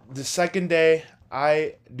 the second day,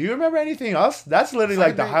 do you remember anything else? That's literally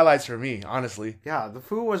like the Second day- highlights for me, honestly. Yeah, the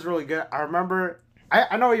food was really good. I remember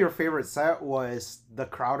I know your favorite set was the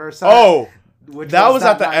Crowder set. Oh, which that was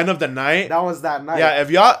at the night. end of the night. That was that night. Yeah,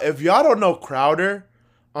 if y'all don't know Crowder,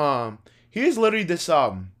 he's literally this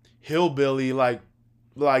hillbilly like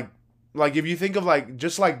if you think of like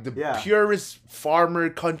just like the Yeah. purest farmer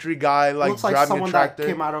country guy like looks like driving a someone tractor. that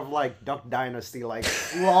came out of like Duck Dynasty, like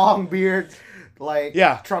long beard, like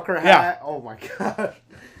Yeah. trucker hat. Yeah. Oh my god.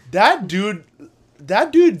 That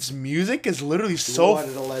dude's music is literally so What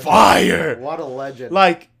a legend. fire. What a legend.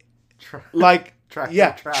 Like Tractor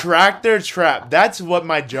yeah, trap. tractor trap. That's what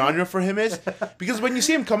my genre for him is. Because when you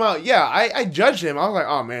see him come out, yeah, I judged him. I was like,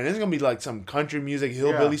 oh man, this is gonna be like some country music,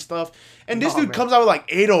 hillbilly Yeah. stuff. And this No, dude man. comes out with like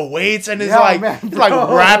 808s and is Yeah, like, man, he's like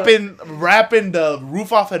bro. rapping the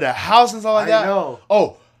roof off of the house and stuff like I that. know.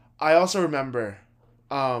 Oh, I also remember,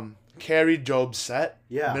 Carrie Job's set.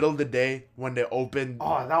 Yeah. Middle of the day when they opened,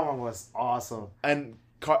 Oh, that one was awesome. and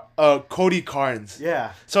Cody Carnes.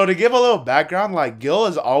 Yeah. So to give a little background, like Gil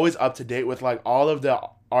is always up to date with like all of the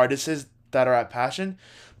artists that are at Passion,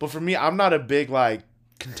 but for me, I'm not a big like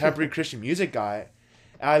contemporary Christian music guy,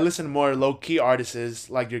 And I listen to more low key artists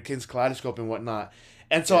like your King's Kaleidoscope and whatnot.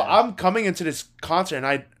 And so I'm coming into this concert and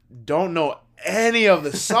I don't know any of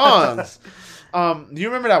the songs. Do you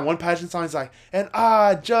remember that one Passion song? It's like, and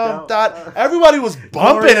I jumped out. Everybody was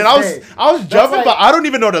bumping, and I was jumping, like, but I don't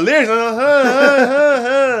even know the lyrics.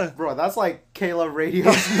 Bro, that's like Kayla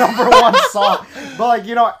Radio's #1 song. But like,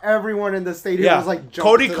 you know, everyone in the stadium was like jumping.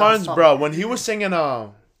 Cody Carnes, bro, when he was singing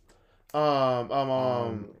what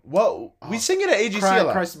we sing it at AGC a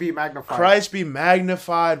lot. Christ be magnified. Christ be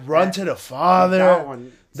magnified. Run to the Father. That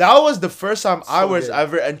one. That was the first time I was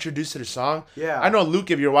ever introduced to the song. Yeah. I know,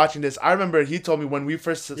 Luke, if you're watching this, I remember he told me when we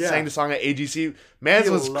first sang the song at AGC, Mans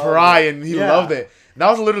was crying. He loved it. And that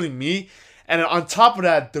was literally me. And on top of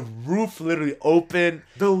that, the roof literally opened.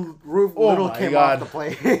 The roof literally came off the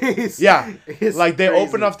place. Yeah. Like, they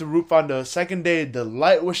opened up the roof on the second day. The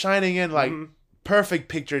light was shining in. Like, perfect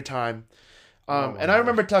picture time. And I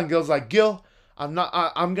remember telling Gil, like, Gil, I'm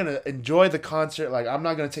going to enjoy the concert. Like, I'm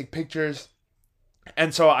not going to take pictures.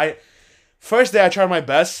 And so first day I tried my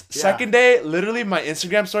best. Yeah. Second day, literally my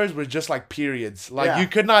Instagram stories were just like periods. Like you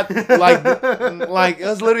could not like it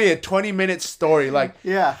was literally a 20-minute story. Like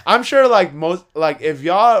I'm sure like if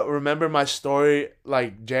y'all remember my story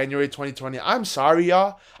like January 2020, I'm sorry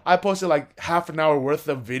y'all. I posted like half an hour worth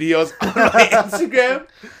of videos on my Instagram.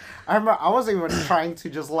 I remember I wasn't even trying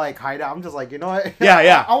to just like hide it. I'm just like, you know what?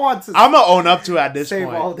 Yeah. I want to. I'm gonna own up to it at this save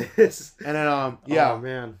point. all this. And then Oh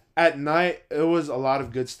man. At night, it was a lot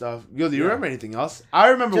of good stuff. Yo, do you remember anything else? I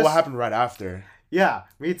remember what happened right after. Yeah,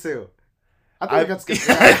 me too. I think that's good.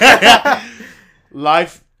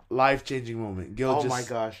 Life-changing moment. Gil my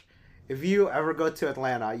gosh. If you ever go to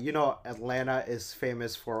Atlanta, you know Atlanta is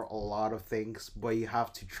famous for a lot of things, but you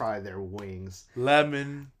have to try their wings.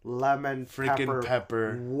 Lemon, freaking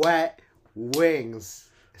pepper. Wet wings.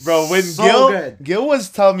 Bro, when Gil was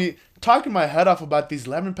talking my head off about these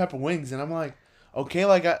lemon pepper wings, and I'm like, okay,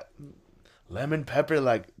 like lemon pepper,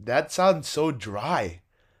 like that sounds so dry.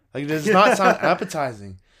 Like it does not sound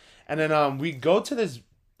appetizing. And then we go to this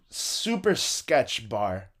super sketch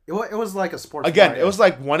bar. It was like a sports bar. Again, it was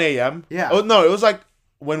like 1 a.m. Yeah. Oh, no, it was like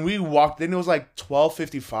when we walked in, it was like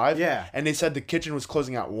 12:55. Yeah. And they said the kitchen was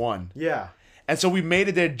closing at 1. Yeah. And so we made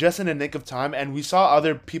it there just in the nick of time. And we saw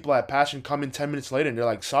other people at Passion come in 10 minutes later. And they're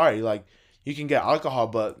like, sorry, like, you can get alcohol,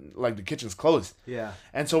 but like the kitchen's closed. Yeah.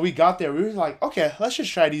 And so we got there. We were like, okay, let's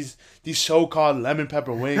just try these so-called lemon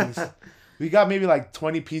pepper wings. We got maybe like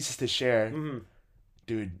 20 pieces to share. Mm-hmm.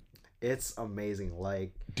 Dude. It's amazing.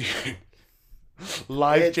 Like, dude.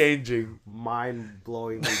 Life-changing.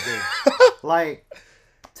 Mind-blowingly good. Like,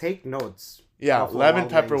 take notes. Yeah, lemon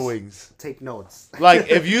pepper wings. Take notes. Like,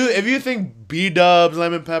 if you think B-dubs,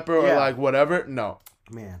 lemon pepper, or like whatever, no.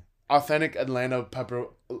 Man. Authentic Atlanta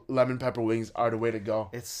lemon pepper wings are the way to go.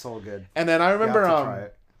 It's so good. And then I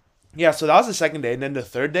remember so that was the second day, and then the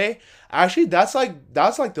third day, actually that's like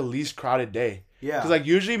the least crowded day. Yeah. Because like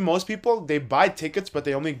usually most people, they buy tickets, but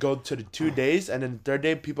they only go to the 2 days, and then the third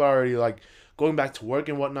day people are already like going back to work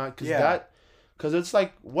and whatnot. Because it's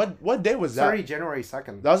like what day was that? Sorry, January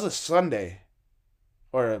 2nd. That was a Sunday,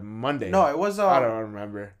 or a Monday. No, it was. I don't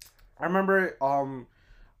remember. I rember.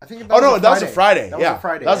 I think. That was a Friday.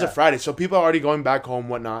 That was a Friday. So people are already going back home,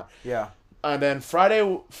 whatnot. Yeah. And then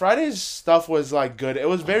Friday's stuff was like good. It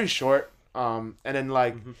was very short. And then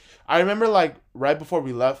like I remember like right before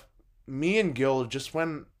we left, me and Gil just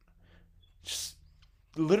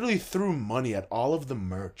literally threw money at all of the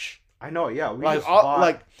merch. I know. Yeah. We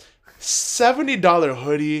like $70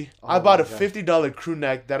 hoodie. I bought a $50 crew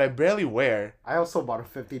neck that I barely wear. I also bought a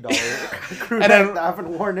 $50 crew neck that I haven't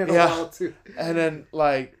worn in a while too. And then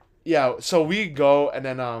like so we go and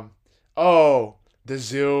then the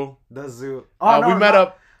zoo. The zoo. We met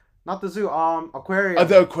up. Not the zoo. Aquarium.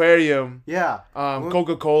 The aquarium. Yeah.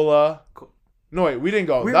 Coca-Cola. No wait, we didn't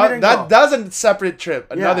go. That was a separate trip.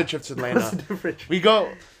 Another trip to Atlanta. That's a different trip. We go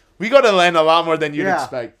to Atlanta a lot more than you'd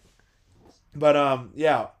expect. But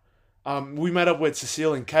we met up with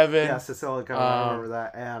Cecile and Kevin. Yeah, Cecile and Kevin. I remember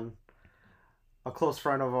that. And a close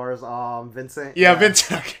friend of ours, Vincent. Yeah,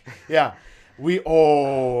 Vincent. Yeah.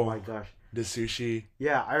 Oh my gosh. The sushi.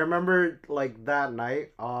 Yeah, I remember like that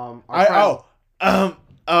night. From our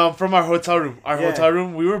hotel room. Hotel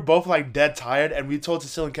room, we were both like dead tired, and we told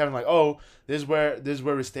Cecile and Kevin like, oh, this is where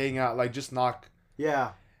we're staying at. Like, just knock.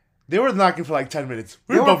 Yeah. They were knocking for like 10 minutes.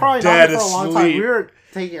 We were both dead asleep. We were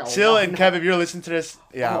taking a Cecile and Kevin, if you're listening to this,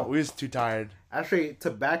 we was too tired. Actually, to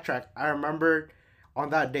backtrack, I remember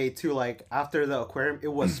on that day too, like after the aquarium, it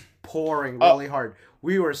was pouring really hard.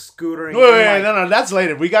 We were scootering. Wait, no, that's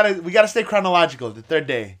later. We gotta stay chronological. The third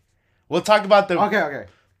day, we'll talk about the. Okay.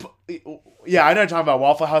 Yeah, I know you're talking about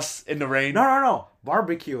Waffle House in the rain. No.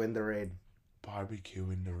 barbecue in the rain. Barbecue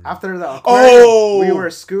in the rain. After the aquarium, Oh! we were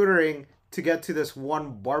scootering to get to this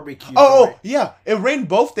one barbecue. Oh, yeah. It rained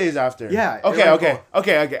both days after. Yeah.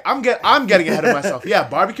 Okay. I'm getting ahead of myself. Yeah,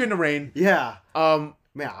 barbecue in the rain. Yeah.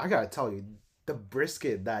 Man, I gotta tell you, the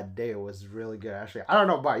brisket that day was really good. Actually, I don't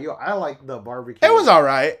know about you. I like the barbecue. It was all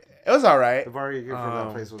right. The barbecue from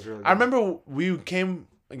that place was really good. I remember we came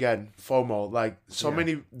again FOMO. Like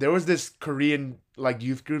many. There was this Korean like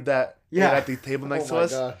youth group that ate at the table next to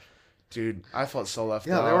us. God. Dude, I felt so left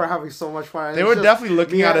out. Yeah, they were having so much fun. They were definitely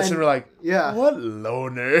looking at us and were like, what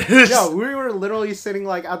loners. Yeah, we were literally sitting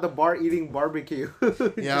like at the bar eating barbecue.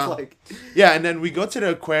 Yeah. Yeah, and then we go to the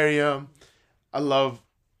aquarium. I love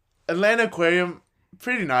Atlanta Aquarium.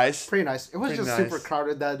 Pretty nice. Pretty nice. It was just super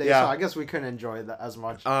crowded that day, so I guess we couldn't enjoy that as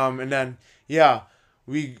much. And then,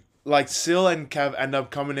 we, like, Sil and Kev end up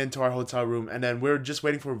coming into our hotel room, and then we're just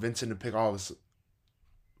waiting for Vincent to pick all of us.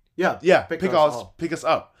 Yeah, pick us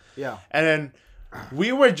up. Yeah. And then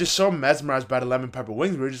we were just so mesmerized by the lemon pepper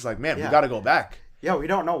wings. We were just like, man, we got to go back. Yeah, we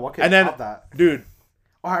don't know what could top that. Dude.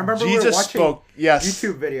 Oh, I remember Jesus we were watching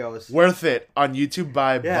YouTube videos. Worth It on YouTube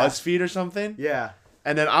by BuzzFeed or something. Yeah.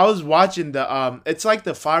 And then I was watching it's like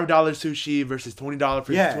the $5 sushi versus $20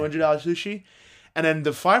 versus $200 sushi. And then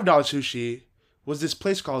the $5 sushi was this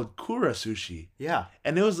place called Kura Sushi. Yeah.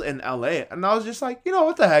 And it was in LA. And I was just like,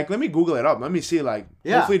 what the heck? Let me Google it up. Let me see, like,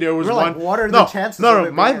 hopefully there was one. Like, what are the chances?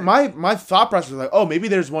 No. My thought process was like, oh, maybe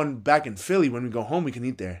there's one back in Philly. When we go home, we can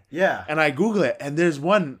eat there. Yeah. And I Google it, and there's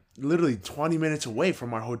one literally 20 minutes away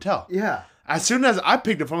from our hotel. Yeah. As soon as I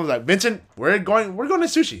picked the phone, I was like, Vincent, we're going to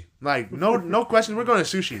sushi. Like, no question, we're going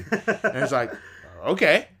to sushi. And it's like,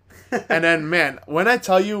 okay. And then, man, when I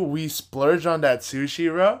tell you we splurged on that sushi,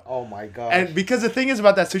 bro. Oh, my God. And because the thing is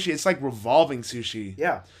about that sushi, it's like revolving sushi.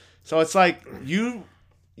 Yeah. So it's like you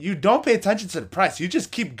don't pay attention to the price. You just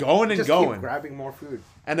keep going and going. Keep grabbing more food.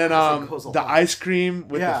 And then the ice cream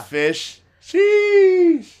with the fish.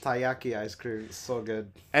 Sheesh. Taiyaki ice cream is so good.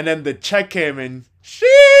 And then the check came in. Sheesh.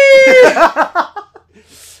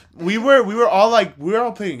 we were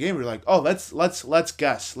all playing a game. We were like, oh, let's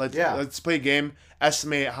guess. Let's play a game.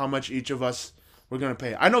 Estimate how much each of us were gonna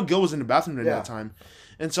pay. I know Gil was in the bathroom during that time,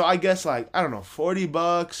 and so I guess like I don't know, $40.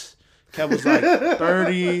 Kev was like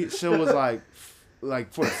 30. Sil was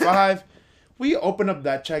like 45. We opened up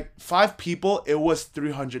that check. 5 people. It was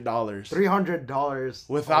 $300. $300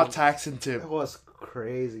 without tax and tip. It was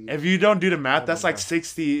crazy. If you don't do the math, that's like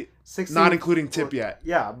 60, not including tip yet.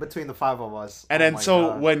 Yeah, between the 5 of us. And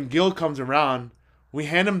then when Gil comes around, we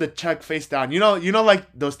hand him the check face down. You know, like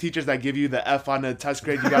those teachers that give you the F on the test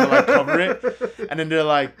grade, you gotta like cover it. And then they're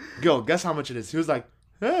like, Gil, guess how much it is? He was like,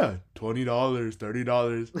 yeah, $20,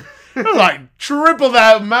 $30. They're like triple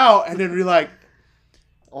that amount. And then we're like,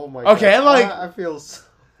 oh my god. Okay, like I feel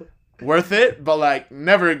worth it, but like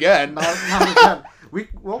never again. Not again.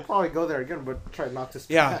 We'll probably go there again, but try not to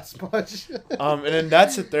spend as much. And then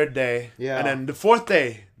that's the 3rd day. Yeah. And then the 4th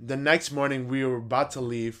day, the next morning, we were about to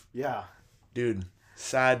leave. Yeah. Dude,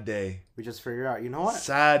 sad day. We just figured out, you know what?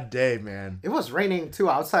 Sad day, man. It was raining too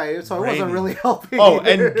outside, so it wasn't really helping. Oh,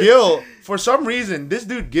 either. And Gil, for some reason, this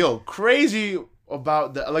dude Gil, crazy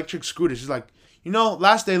about the electric scooters. He's like,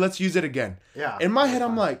 last day, let's use it again. Yeah. In my head,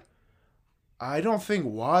 I'm like, I don't think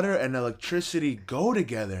water and electricity go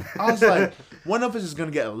together. I was like, one of us is going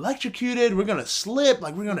to get electrocuted. We're going to slip.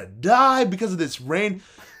 Like, we're going to die because of this rain.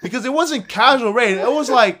 Because it wasn't casual rain. It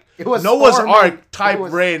was like Noah's Ark type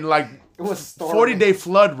rain. Like, it was 40-day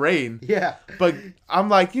flood rain. Yeah. But I'm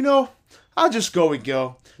like, I'll just go with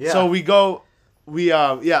Gil. Yeah. So we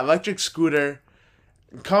electric scooter,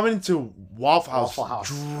 coming to Waffle House.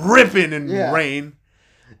 Dripping in rain.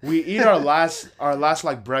 We eat our last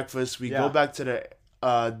like breakfast. We go back to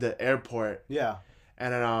the airport. Yeah.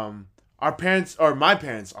 And then my parents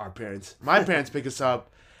pick us up,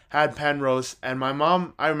 had pan roast, and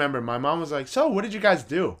I remember my mom was like, so what did you guys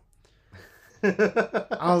do?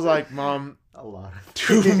 I was like, Mom, a lot.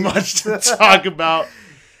 Too much to talk about.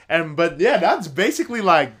 But that's basically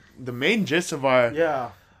like the main gist of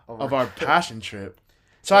our passion trip.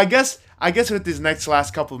 So I guess with these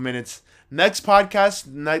last couple of minutes, next podcast,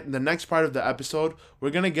 the next part of the episode,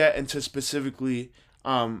 we're gonna get into specifically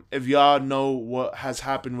if y'all know what has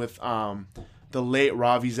happened with the late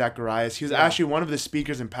Ravi Zacharias. He was actually one of the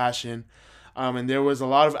speakers in Passion, and there was a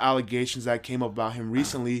lot of allegations that came up about him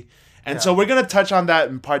recently, and so we're gonna touch on that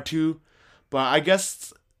in part 2. But I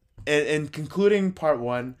guess in concluding part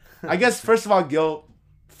 1, I guess first of all, Gil,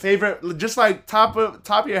 favorite, just like top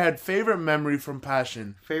of your head, favorite memory from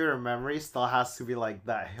Passion. Favorite memory still has to be like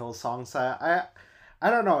that Hillsong set. I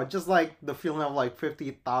don't know, just like the feeling of like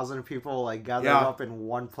 50,000 people like gathered Yeah. up in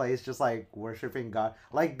one place, just like worshiping God.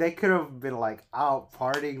 Like they could have been like out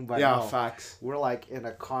partying, but Yeah, no, facts. we're like in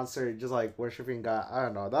a concert, just like worshiping God. I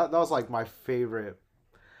don't know. That was like my favorite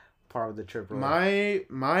part of the trip. Really.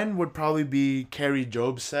 Mine would probably be Carrie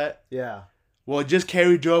Job's set. Yeah. Well, just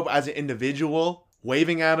Carrie Job as an individual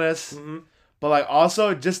waving at us, Mm-hmm. but like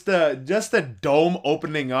also just the dome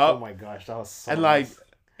opening up. Oh my gosh, that was so And like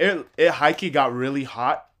nice. it hikey got really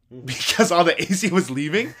hot because all the AC was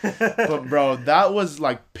leaving. But bro, that was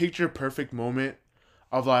like picture perfect moment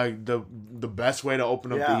of like the best way to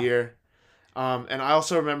open up Yeah. the year. And I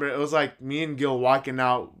also remember it was like me and Gil walking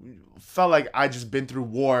out, felt like I just been through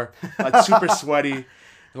war, like super sweaty.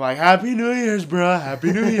 Like, Happy New Year's, bro.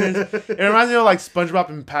 Happy New Year's. It reminds me of like SpongeBob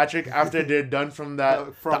and Patrick after they're done from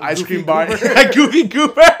that From the ice Goofy cream bar. Goober. Goofy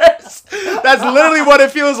Goobers. That's literally what it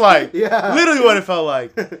feels like. Yeah. Literally what it felt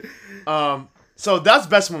like. So that's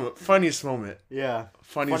best moment. Funniest moment. Yeah.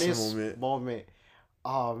 Funniest moment.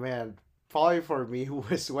 Oh man. Probably for me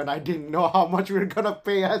was when I didn't know how much we were gonna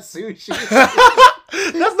pay at sushi.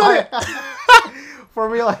 That's not it. For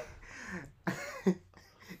me, like,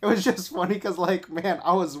 it was just funny because, like, man,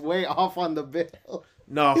 I was way off on the bill.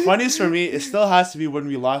 No, funniest for me, it still has to be when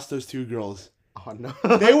we lost those two girls. Oh no.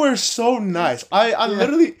 They were so nice. I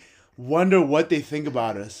literally wonder what they think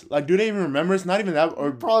about us. Like, do they even remember us? Not even that,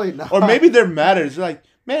 or Probably not. or maybe they're mad at us. They're like,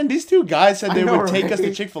 man, these two guys said they I know, would take us to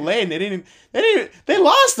right? Chick-fil-A, and they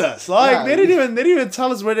lost us. Like, Yeah. they didn't even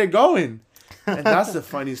tell us where they're going. And that's the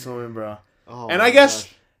funniest moment, bro. Oh, And my I guess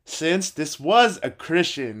gosh. since this was a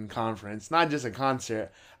Christian conference, not just a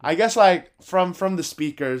concert, I guess like from the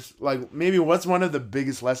speakers, like maybe what's one of the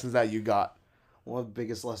biggest lessons that you got? One of the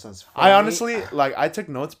biggest lessons. For I me- honestly like I took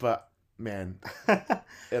notes, but man,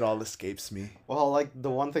 it all escapes me. Well, like the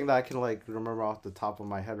one thing that I can like remember off the top of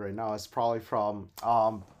my head right now is probably from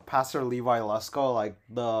Pastor Levi Lesko, like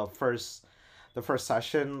the first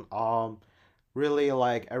session. Really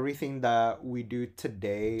like everything that we do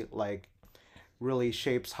today, like really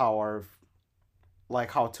shapes how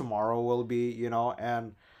tomorrow will be, you know.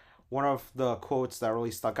 And one of the quotes that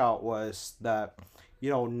really stuck out was that, you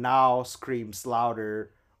know, now screams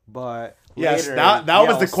louder, but Yes, later that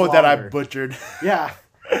was the yells quote that I longer. butchered. Yeah,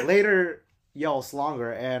 later yells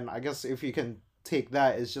longer, and I guess if you can take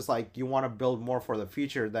that, it's just like you want to build more for the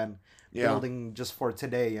future than Yeah. building just for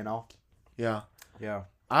today, you know. Yeah. Yeah.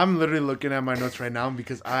 I'm literally looking at my notes right now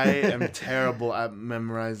because I am terrible at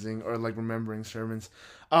memorizing or like remembering sermons.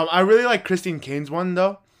 I really like Christine Kane's one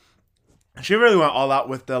though. She really went all out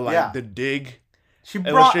with the the dig. She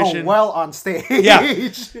brought a Illustration. well on stage. Yeah.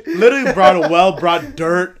 Literally brought a well, brought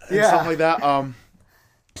dirt and Yeah. stuff like that.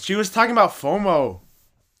 She was talking about FOMO.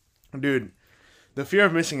 Dude, the fear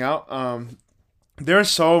of missing out. There's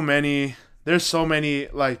so many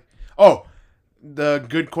like the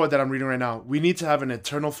good quote that I'm reading right now. We need to have an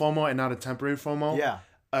eternal FOMO and not a temporary FOMO. Yeah.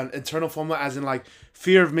 An eternal FOMO as in like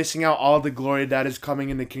fear of missing out all the glory that is coming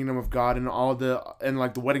in the kingdom of God and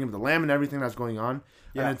like the wedding of the Lamb and everything that's going on.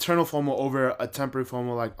 Yeah. An eternal FOMO over a temporary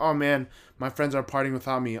FOMO, like, oh man, my friends are partying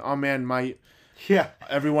without me. Oh man, Yeah.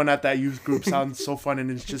 everyone at that youth group sounds so fun and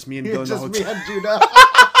it's just me and Bill in the Just me hotel. and Judah.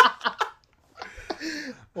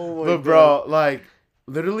 Oh my But bro, like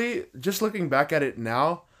literally just looking back at it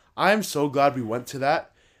now, I'm so glad we went to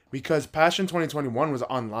that because Passion 2021 was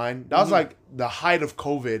online. That was like the height of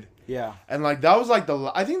COVID. Yeah. And like that was like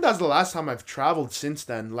I think that's the last time I've traveled since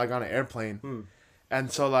then, like on an airplane.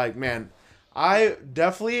 And so like, man, I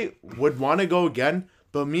definitely would want to go again.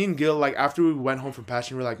 But me and Gil, like after we went home from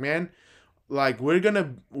Passion, we're like, man, like we're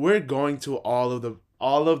going to all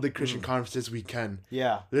of the Christian conferences we can.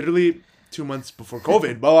 Yeah. Literally 2 months before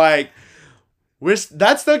COVID, but like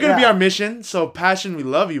that's still gonna be Yeah. our mission. So Passion, we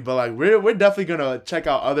love you, but like we're definitely gonna check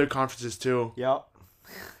out other conferences too. Yep.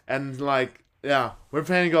 And like yeah, we're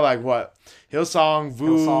planning to go like what Hillsong,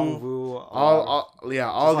 Vu, Hillsong, Vu, all just, these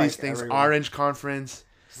like, things. everyone. Orange Conference.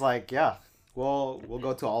 It's like, yeah, we'll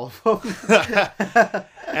go to all of them.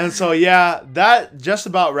 And so yeah, that just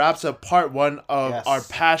about wraps up part 1 of Yes. our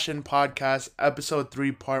Passion podcast, episode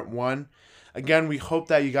 3, part 1. Again, we hope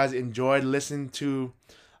that you guys enjoyed listening to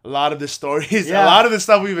a lot of the stories, a Yeah. lot of the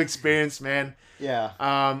stuff we've experienced, man.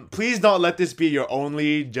 Yeah. Please don't let this be your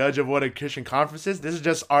only judge of what a Christian conference is. This is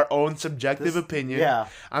just our own subjective opinion. Yeah.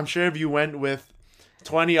 I'm sure if you went with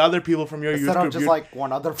 20 other people from your youth Instead of group, just you'd- like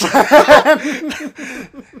one other friend.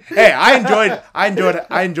 hey, I enjoyed it. I enjoyed it.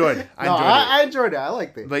 I enjoyed it. I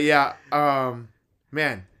liked it. But yeah,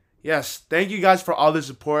 man, yes, thank you guys for all the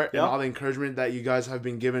support Yep. and all the encouragement that you guys have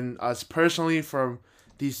been giving us personally from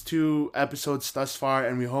these 2 episodes thus far,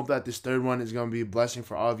 and we hope that this third one is going to be a blessing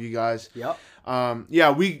for all of you guys. Yep.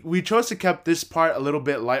 Yeah, we chose to keep this part a little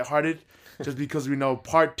bit lighthearted, just because we know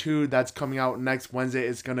part 2 that's coming out next Wednesday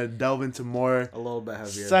is going to delve into more a little bit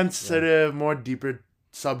heavier, sensitive, more deeper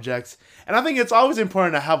subjects. And I think it's always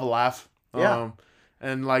important to have a laugh.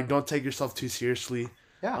 And like, don't take yourself too seriously.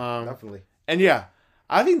 Yeah, definitely. And yeah,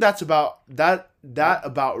 I think that's about that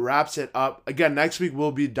about wraps it up. Again, next week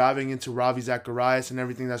we'll be diving into Ravi Zacharias and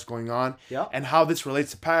everything that's going on, and how this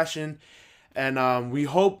relates to passion. And we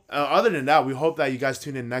hope, other than that, we hope that you guys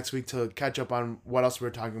tune in next week to catch up on what else we're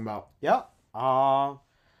talking about. Yeah.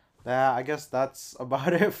 Yeah, I guess that's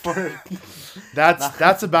about it for.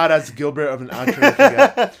 That's about as Gilbert of an outro as we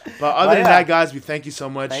get. But other than that, guys, we thank you so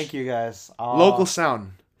much. Thank you, guys. Local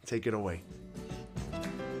sound, take it away.